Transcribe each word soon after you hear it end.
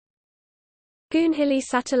Goonhilly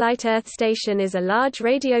Satellite Earth Station is a large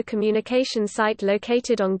radio communication site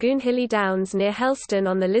located on Goonhilly Downs near Helston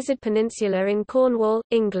on the Lizard Peninsula in Cornwall,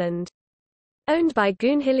 England. Owned by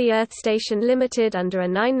Goonhilly Earth Station Limited under a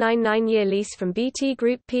 999-year lease from BT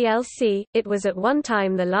Group plc, it was at one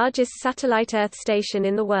time the largest satellite Earth station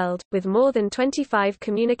in the world, with more than 25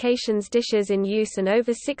 communications dishes in use and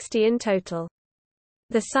over 60 in total.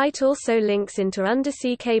 The site also links into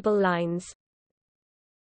undersea cable lines.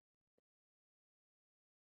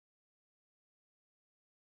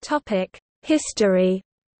 History.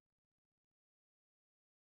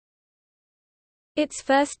 Its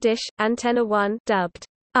first dish, Antenna 1, dubbed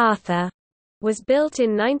Arthur, was built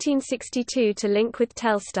in 1962 to link with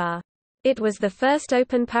Telstar. It was the first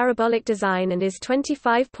open parabolic design and is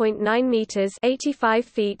 25.9 meters (85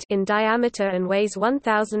 feet) in diameter and weighs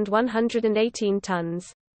 1,118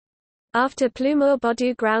 tons. After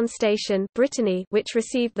Plumeur-Bodou Ground Station, Brittany, which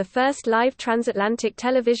received the first live transatlantic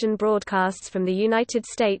television broadcasts from the United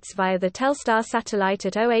States via the Telstar satellite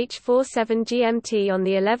at 0047 GMT on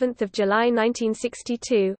the 11th of July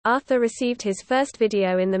 1962, Arthur received his first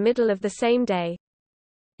video in the middle of the same day.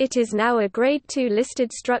 It is now a Grade II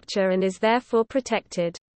listed structure and is therefore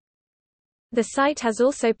protected. The site has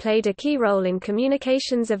also played a key role in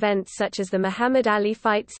communications events such as the Muhammad Ali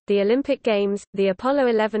fights, the Olympic Games, the Apollo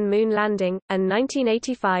 11 moon landing, and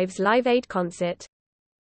 1985's Live Aid concert.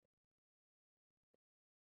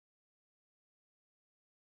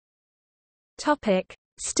 Topic: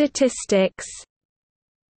 Statistics.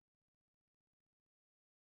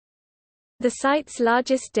 The site's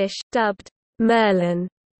largest dish, dubbed Merlin,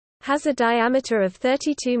 has a diameter of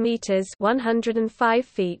 32 meters (105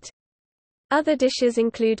 feet). Other dishes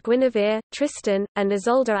include Guinevere, Tristan, and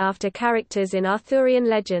Isolde after characters in Arthurian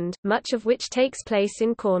legend, much of which takes place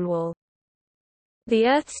in Cornwall. The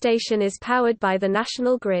Earth Station is powered by the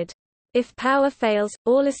national grid. If power fails,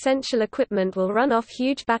 all essential equipment will run off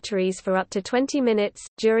huge batteries for up to 20 minutes,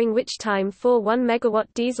 during which time 4 1-megawatt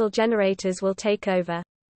diesel generators will take over.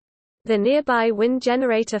 The nearby wind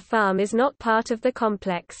generator farm is not part of the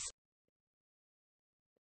complex.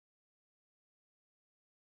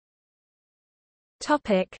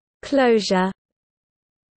 Closure.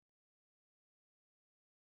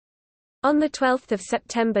 On 12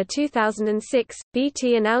 September 2006,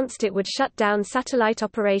 BT announced it would shut down satellite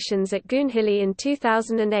operations at Goonhilly in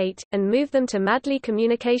 2008, and move them to Madley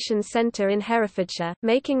Communications Centre in Herefordshire,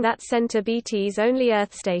 making that centre BT's only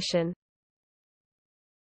Earth station.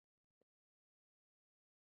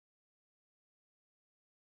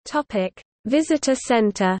 Visitor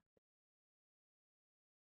centre.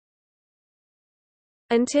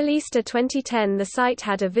 Until Easter 2010, the site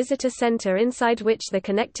had a visitor center inside which the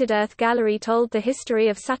Connected Earth Gallery told the history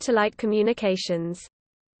of satellite communications.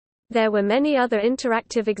 There were many other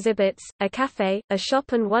interactive exhibits, a cafe, a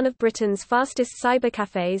shop and one of Britain's fastest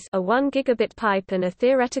cybercafes, a 1 gigabit pipe and a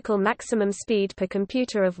theoretical maximum speed per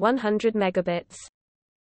computer of 100 megabits.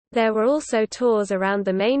 There were also tours around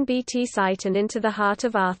the main BT site and into the heart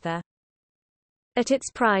of Arthur. At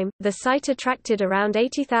its prime, the site attracted around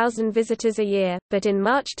 80,000 visitors a year, but in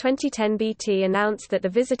March 2010 BT announced that the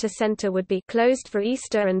visitor centre would be closed for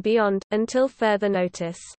Easter and beyond, until further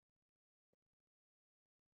notice.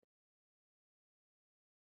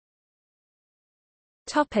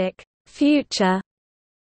 Future.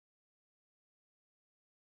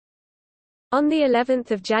 On the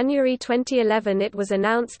 11th of January 2011 it was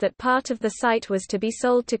announced that part of the site was to be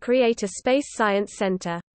sold to create a space science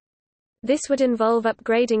centre. This would involve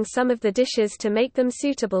upgrading some of the dishes to make them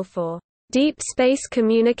suitable for deep space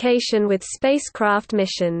communication with spacecraft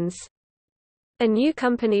missions. A new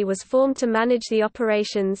company was formed to manage the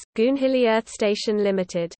operations, Goonhilly Earth Station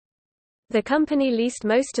Limited. The company leased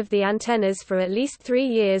most of the antennas for at least 3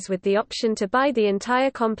 years with the option to buy the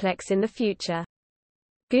entire complex in the future.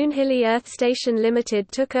 Goonhilly Earth Station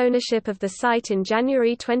Limited took ownership of the site in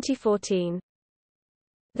January 2014.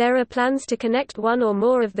 There are plans to connect one or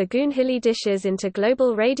more of the Goonhilly dishes into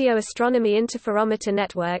global radio astronomy interferometer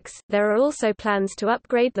networks. There are also plans to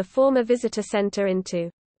upgrade the former visitor center into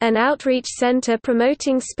an outreach center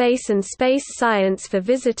promoting space and space science for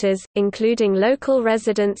visitors, including local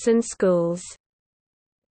residents and schools.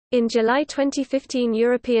 In July 2015,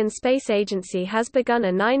 European Space Agency has begun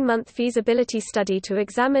a 9-month feasibility study to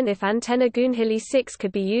examine if antenna Goonhilly 6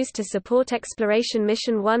 could be used to support Exploration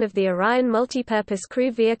Mission 1 of the Orion Multipurpose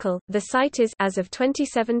Crew Vehicle. The site is, as of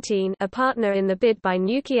 2017, a partner in the bid by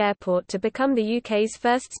Newquay Airport to become the UK's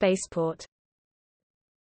first spaceport.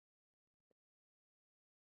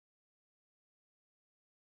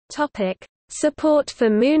 Support for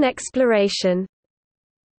moon exploration.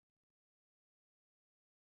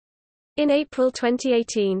 In April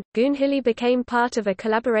 2018, Goonhilly became part of a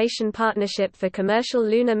collaboration partnership for commercial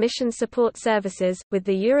lunar mission support services, with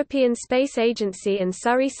the European Space Agency and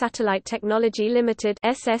Surrey Satellite Technology Limited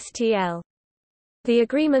 (SSTL). The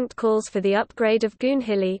agreement calls for the upgrade of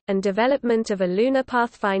Goonhilly, and development of a lunar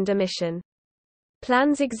pathfinder mission.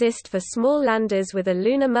 Plans exist for small landers with a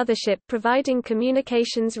lunar mothership providing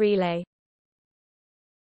communications relay.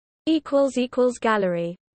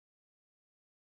 Gallery